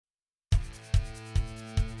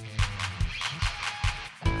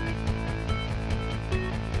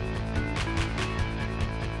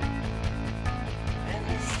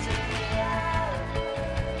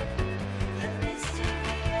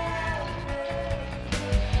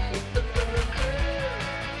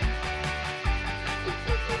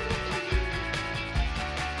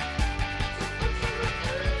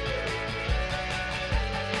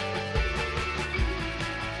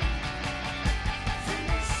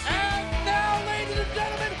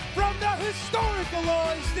historical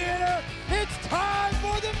noise theater, it's time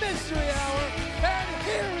for the Mystery Hour, and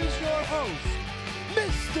here is your host,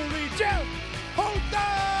 Mystery Jeff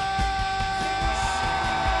Holton!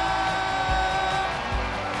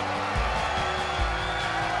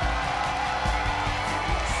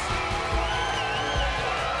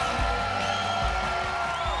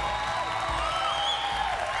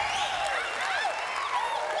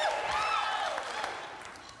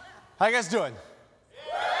 How you guys doing?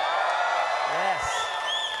 Yes.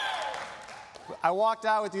 I walked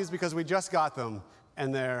out with these because we just got them,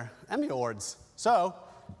 and they're Emmy Awards. So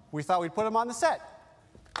we thought we'd put them on the set.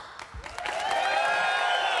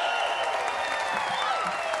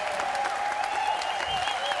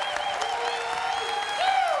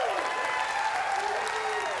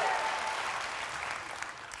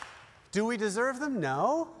 Do we deserve them?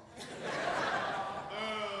 No.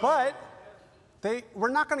 But we're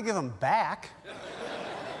not going to give them back.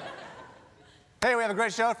 Hey, we have a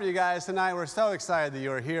great show for you guys tonight. We're so excited that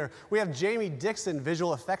you're here. We have Jamie Dixon,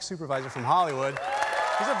 visual effects supervisor from Hollywood.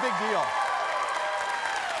 He's a big deal.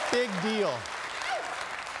 Big deal.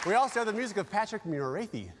 We also have the music of Patrick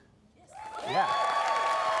Mureithi. Yeah.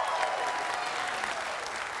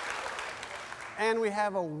 And we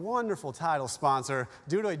have a wonderful title sponsor.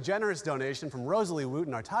 Due to a generous donation from Rosalie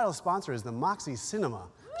Wooten, our title sponsor is the Moxie Cinema.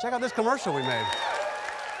 Check out this commercial we made.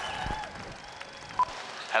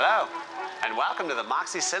 Hello, and welcome to the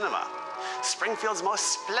Moxie Cinema, Springfield's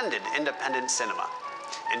most splendid independent cinema.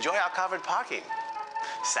 Enjoy our covered parking,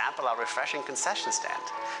 sample our refreshing concession stand,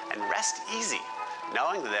 and rest easy,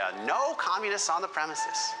 knowing that there are no communists on the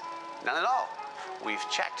premises. None at all. We've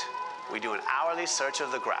checked. We do an hourly search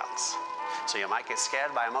of the grounds. So you might get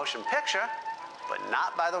scared by a motion picture, but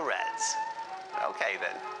not by the Reds. Okay,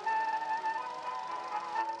 then.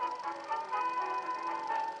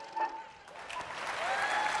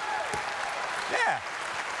 Yeah.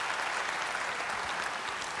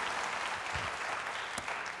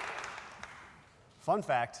 Fun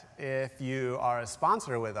fact, if you are a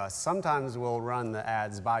sponsor with us, sometimes we'll run the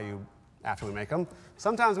ads by you after we make them.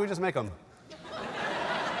 Sometimes we just make them.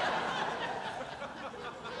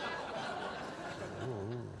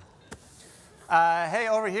 Hey,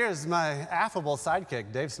 over here is my affable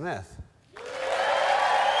sidekick, Dave Smith.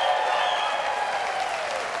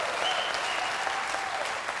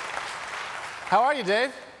 How are you,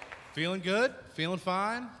 Dave? Feeling good, feeling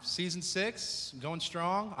fine. Season 6, going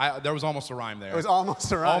strong. There was almost a rhyme there. It was almost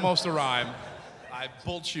a rhyme. Almost a rhyme. I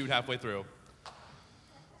pulled shoot halfway through.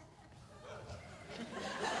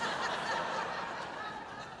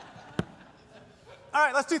 All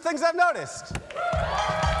right, let's do things I've noticed.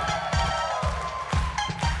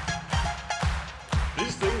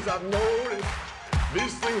 These things I've noticed.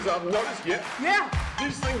 These things I've noticed, yeah. Yeah.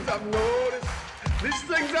 These things I've noticed. These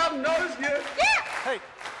things I've noticed, yeah. Yeah. Hey.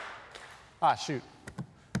 Ah, shoot.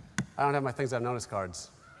 I don't have my things I've noticed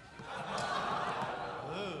cards.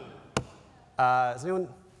 Does anyone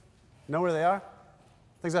know where they are?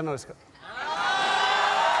 Things I've noticed.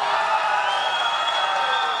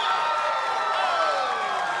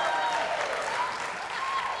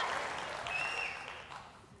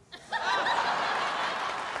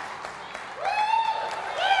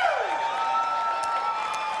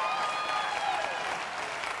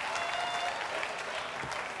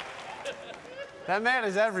 That man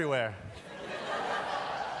is everywhere.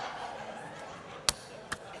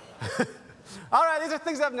 All right, these are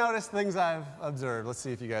things I've noticed, things I've observed. Let's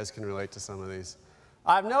see if you guys can relate to some of these.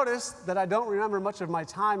 I've noticed that I don't remember much of my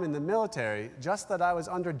time in the military, just that I was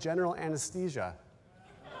under general anesthesia.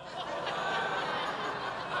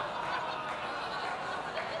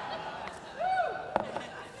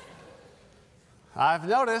 I've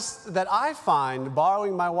noticed that I find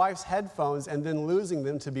borrowing my wife's headphones and then losing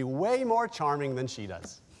them to be way more charming than she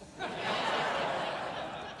does.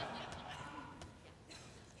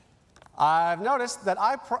 I've noticed that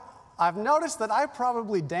I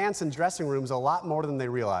probably dance in dressing rooms a lot more than they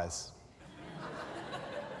realize.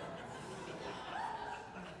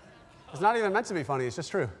 It's not even meant to be funny, it's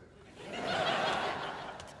just true.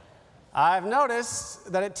 I've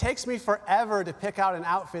noticed that it takes me forever to pick out an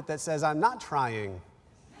outfit that says I'm not trying.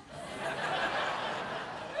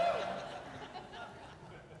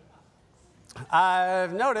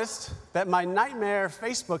 I've noticed that my nightmare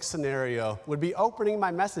Facebook scenario would be opening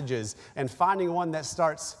my messages and finding one that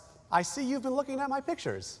starts, "I see you've been looking at my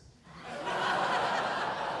pictures."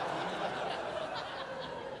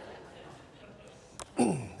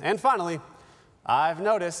 And finally, I've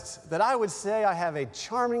noticed that I would say I have a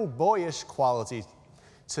charming, boyish quality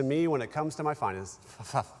to me when it comes to my finance.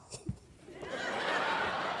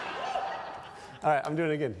 All right, I'm doing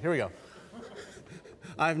it again. Here we go.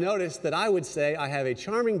 I've noticed that I would say I have a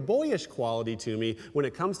charming, boyish quality to me when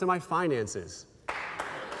it comes to my finances.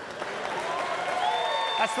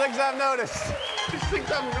 That's things I've noticed. These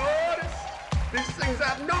things I've noticed. These things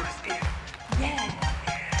I've noticed. Yeah.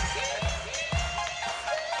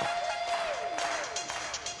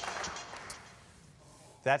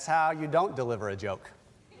 That's how you don't deliver a joke.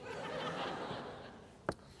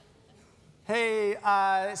 Hey,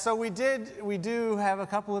 so we do have a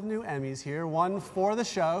couple of new Emmys here. One for the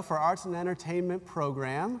show, for Arts and Entertainment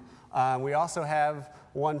Program. We also have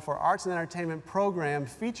one for Arts and Entertainment Program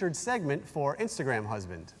featured segment for Instagram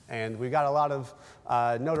Husband. And we got a lot of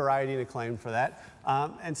notoriety and acclaim for that.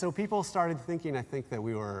 And so people started thinking, I think, that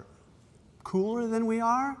we were cooler than we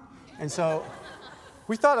are. And so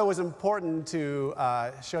we thought it was important to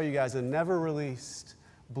show you guys a never-released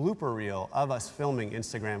blooper reel of us filming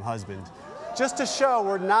Instagram Husband, just to show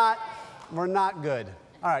we're not good.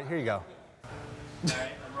 All right, here you go. All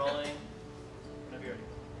right, I'm rolling. Whenever you're ready.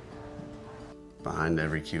 Behind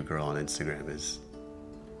every cute girl on Instagram is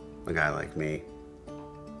a guy like me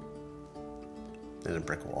and a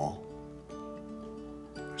brick wall.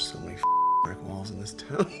 There's so many brick walls in this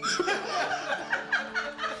town.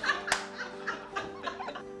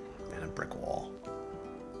 And a brick wall.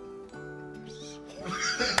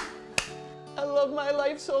 I love my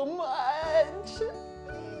life so much.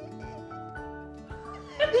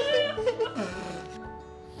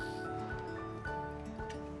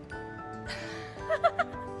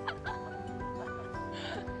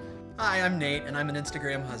 Hi, I'm Nate, and I'm an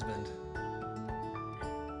Instagram husband.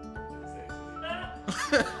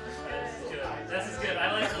 This is good.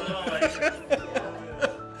 I like the little like.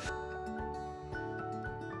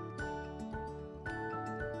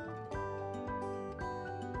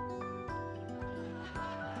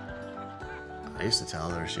 I used to tell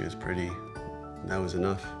her she was pretty. That was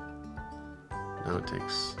enough. Now it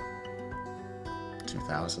takes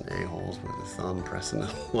 2,000 a-holes with a thumb pressing a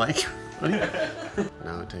like.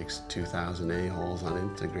 Now it takes 2,000 a-holes on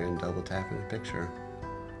Instagram double tapping a picture.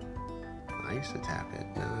 I used to tap it.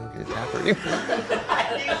 Now I don't get to tap her anymore.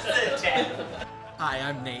 I used to tap. Hi,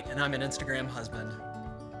 I'm Nate, and I'm an Instagram husband.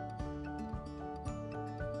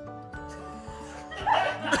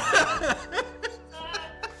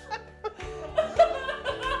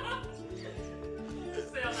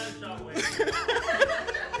 Stay on that shot, wait.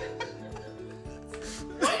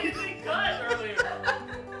 Why did they cut earlier?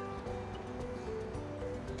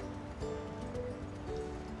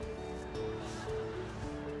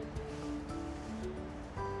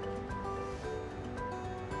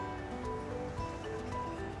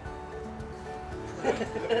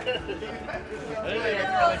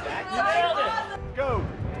 Nailed it. Go!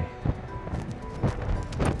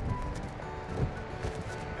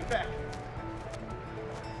 And back.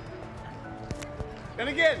 And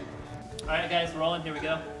again. All right, guys, rolling. Here we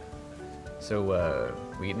go. So,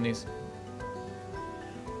 we eating these?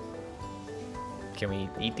 Can we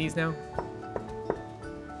eat these now?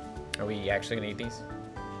 Are we actually gonna eat these?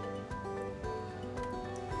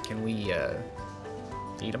 Can we,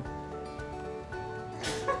 eat them?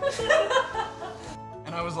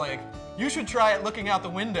 And I was like, you should try it looking out the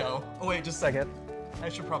window. Oh, wait, just a second. I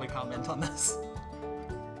should probably comment on this.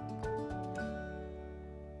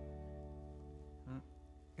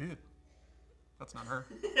 Ew. That's not her.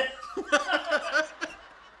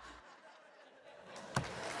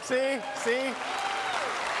 See?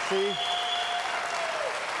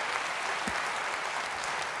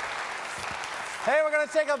 Hey, we're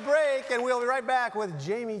gonna take a break and we'll be right back with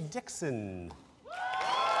Jamie Dixon.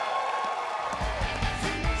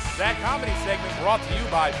 That comedy segment brought to you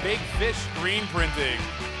by Big Fish Screen Printing.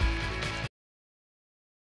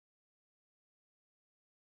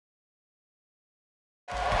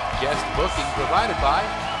 Guest booking provided by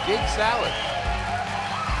Gig Salad.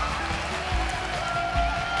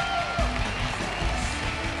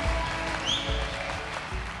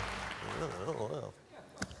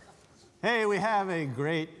 Hey, we have a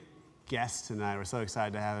great guest tonight. We're so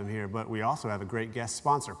excited to have him here, but we also have a great guest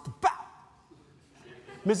sponsor.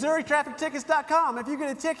 MissouriTrafficTickets.com. If you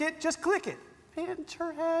get a ticket, just click it. Pinch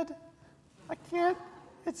her head. I can't.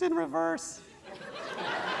 It's in reverse.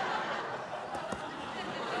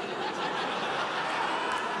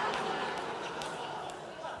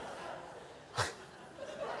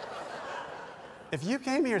 If you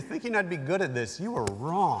came here thinking I'd be good at this, you were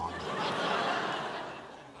wrong.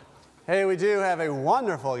 Hey, we do have a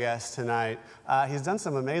wonderful guest tonight. He's done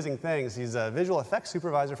some amazing things. He's a visual effects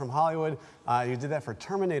supervisor from Hollywood. He did that for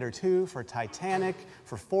Terminator 2, for Titanic,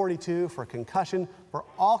 for 42, for Concussion, for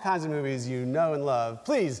all kinds of movies you know and love.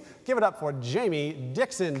 Please give it up for Jamie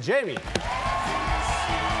Dixon. Jamie.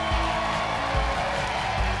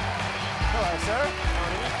 sir.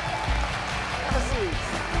 Have a seat.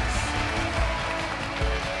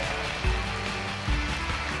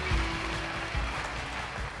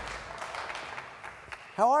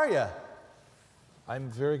 How are you? I'm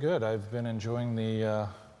very good. I've been enjoying the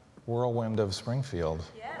whirlwind of Springfield.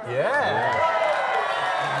 Yeah.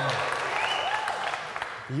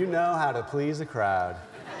 You know how to please a crowd.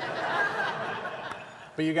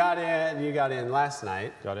 But you got in last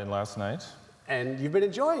night. Got in last night. And you've been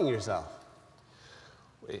enjoying yourself.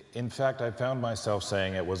 In fact, I found myself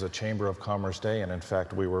saying it was a Chamber of Commerce day, and in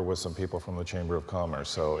fact, we were with some people from the Chamber of Commerce,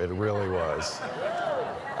 so it really was.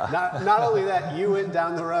 Not only that, you went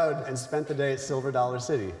down the road and spent the day at Silver Dollar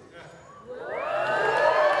City.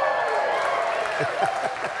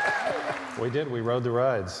 We did. We rode the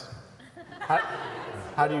rides.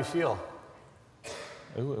 How do you feel?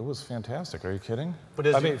 It was fantastic. Are you kidding? But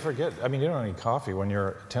you don't need coffee when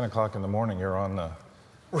you're 10 o'clock in the morning. You're on the.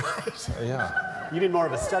 Right. Yeah. You need more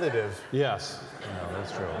of a sedative. Yes. No,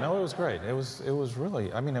 that's true. No, it was great. It was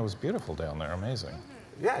really. I mean, it was beautiful down there. Amazing.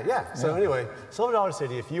 Yeah. So anyway, Silver Dollar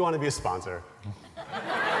City, if you want to be a sponsor.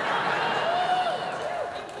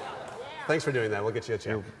 Thanks for doing that. We'll get you a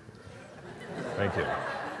chair. Thank you.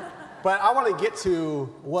 But I want to get to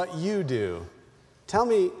what you do. Tell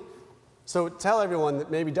everyone that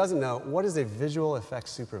maybe doesn't know, what is a visual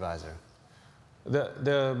effects supervisor?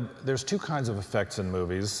 There's two kinds of effects in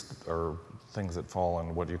movies, or things that fall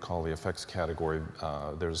in what you call the effects category.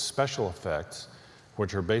 There's special effects,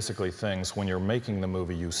 which are basically things when you're making the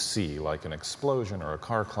movie you see, like an explosion or a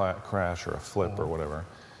car crash or a flip or whatever.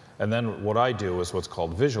 And then what I do is what's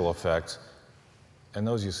called visual effects, and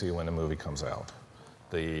those you see when the movie comes out.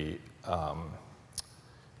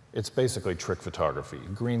 It's basically trick photography,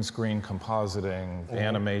 green screen compositing,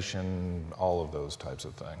 animation, all of those types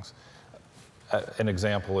of things. An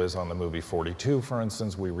example is on the movie 42, for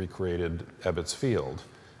instance, we recreated Ebbets Field,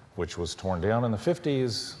 which was torn down in the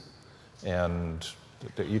 50s, and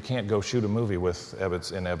you can't go shoot a movie with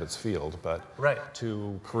Ebbets in Ebbets Field, but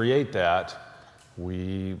to create that,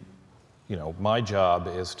 my job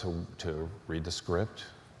is to read the script,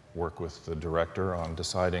 work with the director on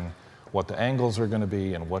deciding what the angles are going to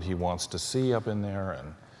be and what he wants to see up in there,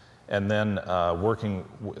 and then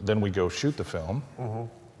then we go shoot the film,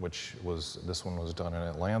 this one was done in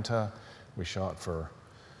Atlanta. We shot for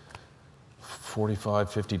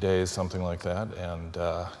 45, 50 days, something like that, and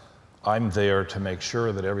I'm there to make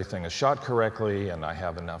sure that everything is shot correctly and I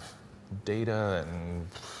have enough data. And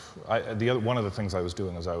one of the things I was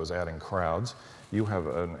doing is I was adding crowds. You have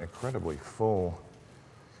an incredibly full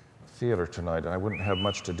theater tonight, and I wouldn't have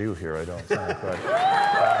much to do here, I don't think. But,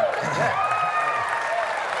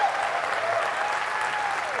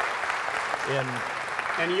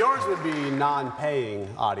 and yours would be non-paying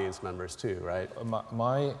audience members too, right?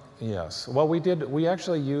 Yes. Well, we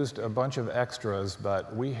actually used a bunch of extras,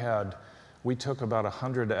 but we took about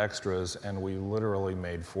 100 extras and we literally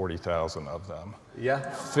made 40,000 of them. Yeah.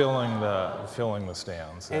 Filling the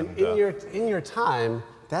stands. And in your time,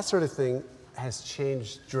 that sort of thing has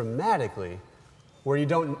changed dramatically, where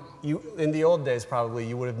in the old days probably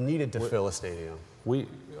you would have needed to fill a stadium.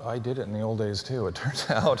 I did it in the old days too, it turns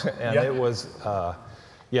out, and it was a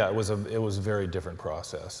very different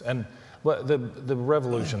process. And the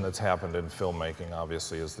revolution that's happened in filmmaking,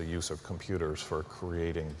 obviously, is the use of computers for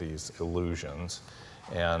creating these illusions.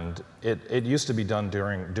 And it used to be done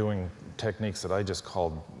doing techniques that I just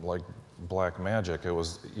called like black magic. It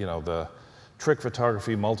was, the trick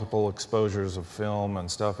photography, multiple exposures of film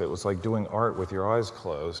and stuff. It was like doing art with your eyes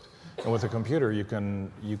closed. And with a computer, you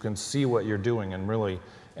can see what you're doing and really.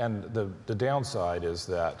 And the downside is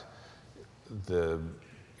that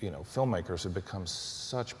filmmakers have become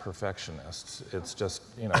such perfectionists. It's just,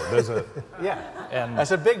 there's a and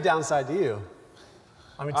that's a big downside to you.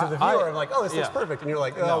 I mean, to the viewer, I'm like, oh, this looks perfect, and you're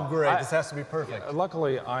like, oh, great, this has to be perfect.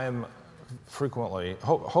 Luckily, I am frequently,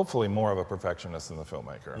 hopefully, more of a perfectionist than the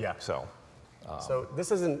filmmaker. Yeah. So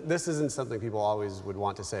this isn't something people always would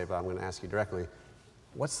want to say, but I'm going to ask you directly.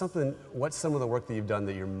 What's some of the work that you've done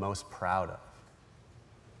that you're most proud of?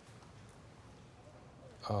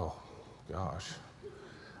 Oh, gosh.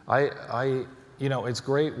 It's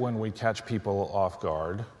great when we catch people off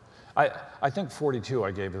guard. I think 42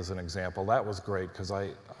 I gave as an example. That was great because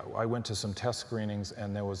I went to some test screenings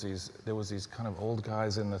and there was these kind of old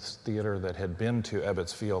guys in the theater that had been to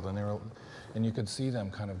Ebbets Field and you could see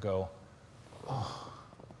them kind of go, oh,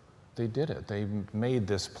 they did it. They made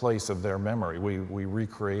this place of their memory. We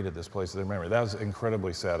recreated this place of their memory. That was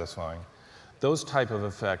incredibly satisfying. Those type of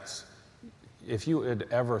effects, if you had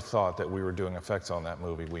ever thought that we were doing effects on that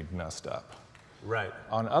movie, we'd messed up. Right.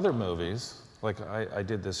 On other movies, like I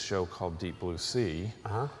did this show called Deep Blue Sea,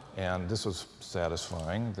 and this was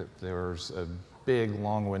satisfying. That there's a big,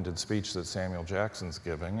 long-winded speech that Samuel Jackson's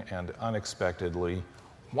giving, and unexpectedly,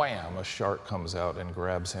 wham, a shark comes out and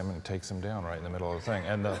grabs him and takes him down right in the middle of the thing.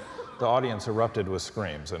 And the audience erupted with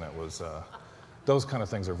screams, and it was, those kind of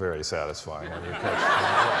things are very satisfying when you catch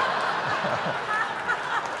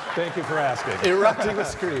Thank you for asking. Erupting with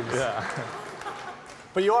screams. Yeah.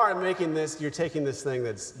 But you are making this, you're taking this thing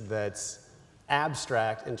that's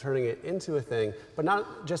abstract and turning it into a thing, but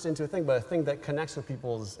not just into a thing, but a thing that connects with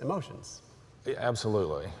people's emotions. Yeah,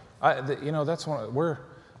 absolutely. You know, that's one.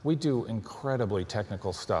 We do incredibly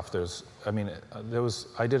technical stuff.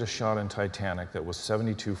 I did a shot in Titanic that was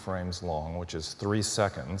 72 frames long, which is 3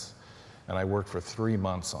 seconds, and I worked for 3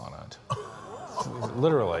 months on it,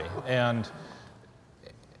 literally. And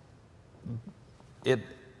it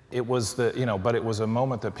was but it was a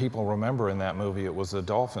moment that people remember in that movie. It was the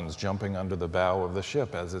dolphins jumping under the bow of the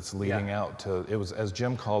ship as it's leading out to, it was, as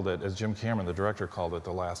Jim Cameron, the director, called it,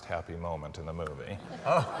 the last happy moment in the movie.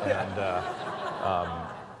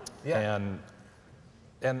 And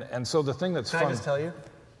so the thing that's Can fun. I just tell you?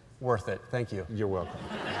 Worth it. Thank you. You're welcome.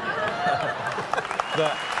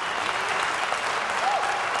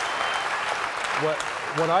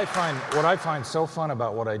 What I find so fun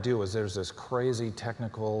about what I do is there's this crazy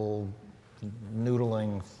technical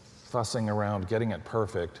noodling, fussing around, getting it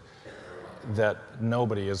perfect that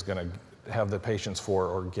nobody is going to have the patience for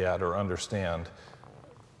or get or understand.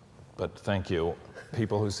 But thank you.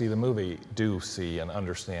 People who see the movie do see and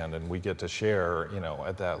understand, and we get to share,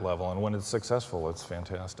 at that level. And when it's successful, it's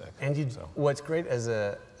fantastic. And what's great as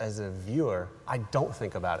a viewer, I don't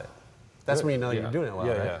think about it. That's when you know you're doing it well,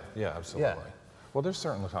 right? Yeah, absolutely. Yeah. Well, there's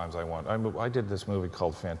certain times I did this movie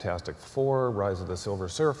called Fantastic Four, Rise of the Silver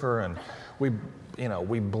Surfer, and we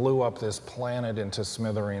blew up this planet into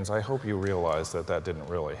smithereens. I hope you realize that didn't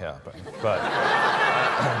really happen. But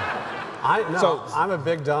I'm a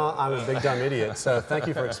big dumb idiot. So thank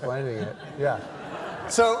you for explaining it. Yeah.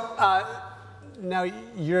 So now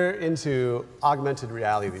you're into augmented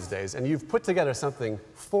reality these days, and you've put together something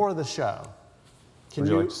for the show. Would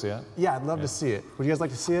you like to see it? Yeah, I'd love to see it. Would you guys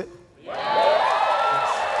like to see it? Yeah.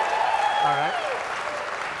 All right.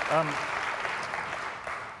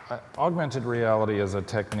 Augmented reality is a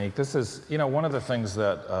technique. This is, one of the things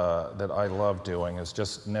that I love doing is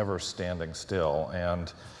just never standing still.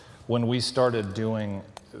 And when we started doing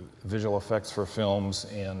visual effects for films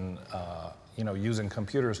and using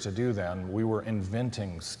computers to do them, we were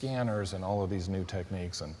inventing scanners and all of these new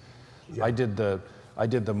techniques. And I did the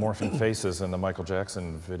morphing faces in the Michael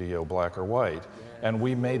Jackson video, Black or White, and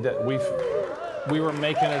we made that. We were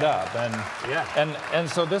making it up, and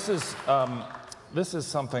so this is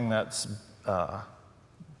something that's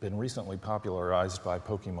been recently popularized by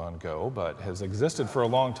Pokemon Go, but has existed for a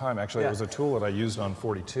long time. Actually, it was a tool that I used on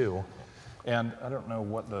 42, and I don't know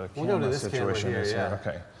what the camera situation is here.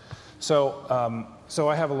 Okay, so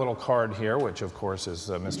I have a little card here, which of course is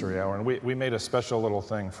Mystery Hour, and we made a special little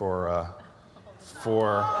thing for.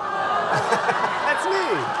 That's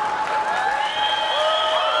me.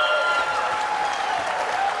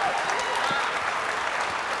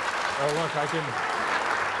 Oh, look, I can.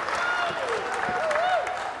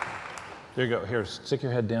 Here you go. Here, stick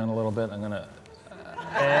your head down a little bit. I'm going to.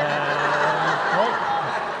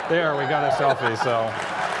 There, we got a selfie, so.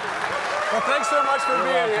 Well, thanks so much for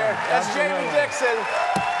being here. That's Jamie Dixon.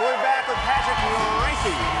 We'll be back with Patrick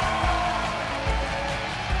Mureithi.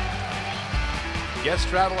 Guest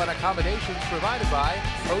travel and accommodations provided by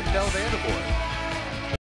Hotel Vandervoort.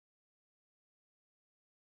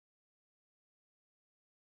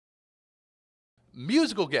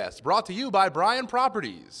 Musical guests brought to you by Bryan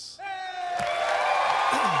Properties.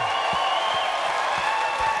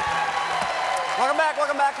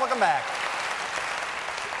 Welcome back.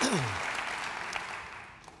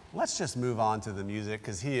 Let's just move on to the music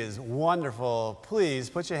because he is wonderful. Please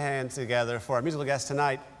put your hands together for our musical guest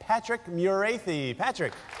tonight, Patrick Mureithi.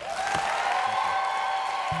 Patrick.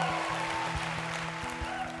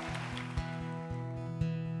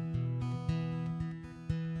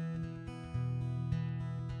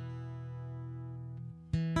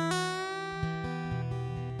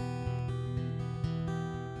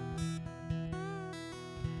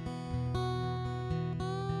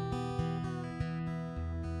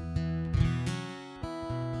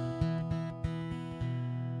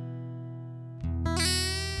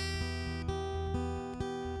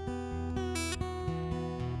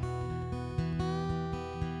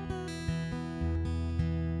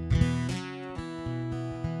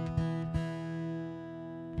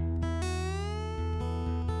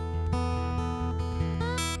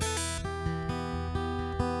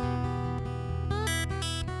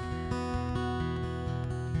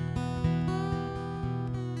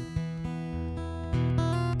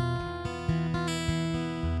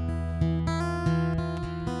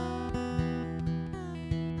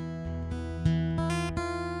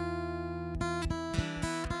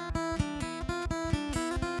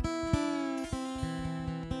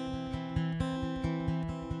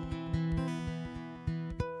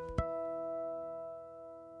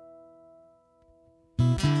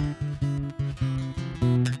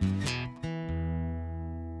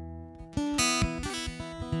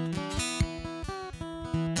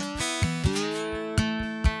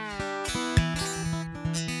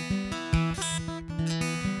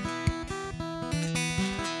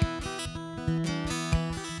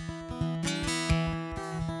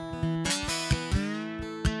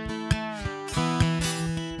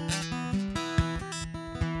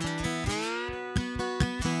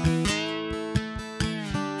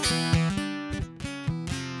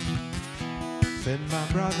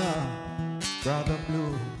 brother, brother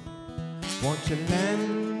blue, won't you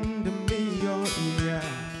lend me your ear?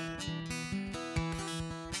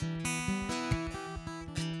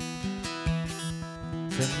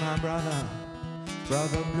 Said my brother,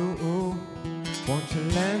 brother blue, won't you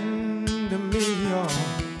lend me your?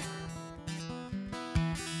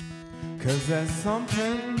 'Cause there's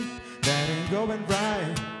something that ain't going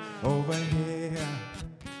right over here.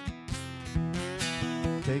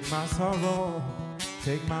 Take my sorrow,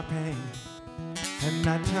 take my pain, and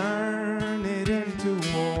I turn it into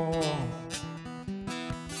war.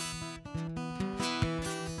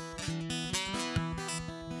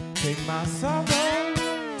 Take my sorrow,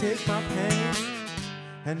 take my pain,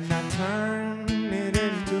 and I turn it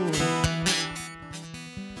into war.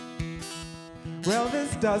 Well,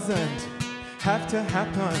 this doesn't have to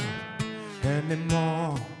happen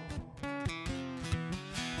anymore.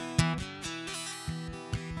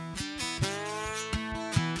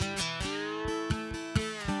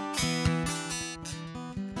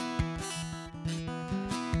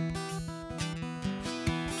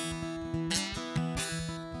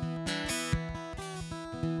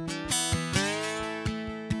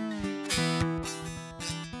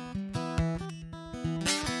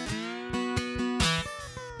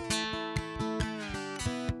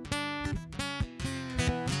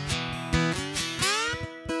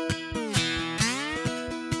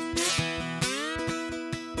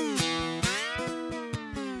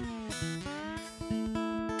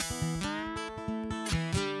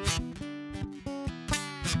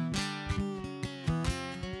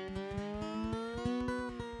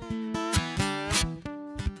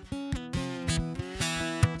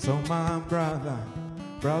 So my brother,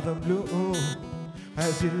 brother blue,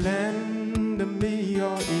 as you lend me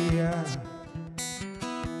your ear,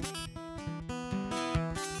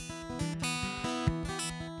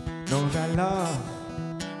 know that love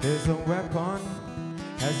is a weapon,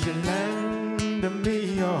 as you lend me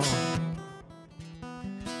your,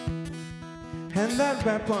 and that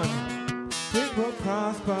weapon, it will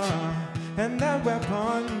prosper, and that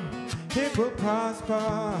weapon, it will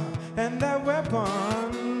prosper, and that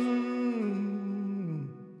weapon,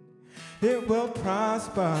 it will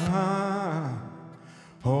prosper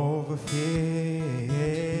over fear.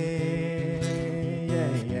 Yeah, yeah,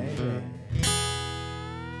 yeah.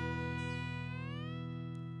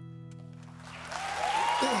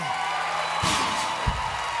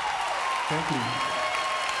 Thank you.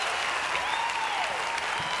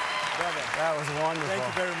 That was wonderful. Thank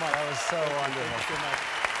you very much. That was so wonderful. Thank you so much.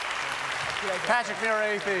 Patrick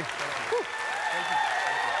Mureithi.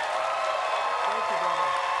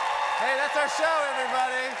 Hey, that's our show,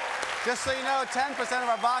 everybody. Just so you know, 10% of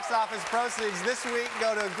our box office proceeds this week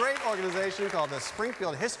go to a great organization called the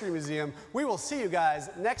Springfield History Museum. We will see you guys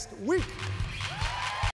next week.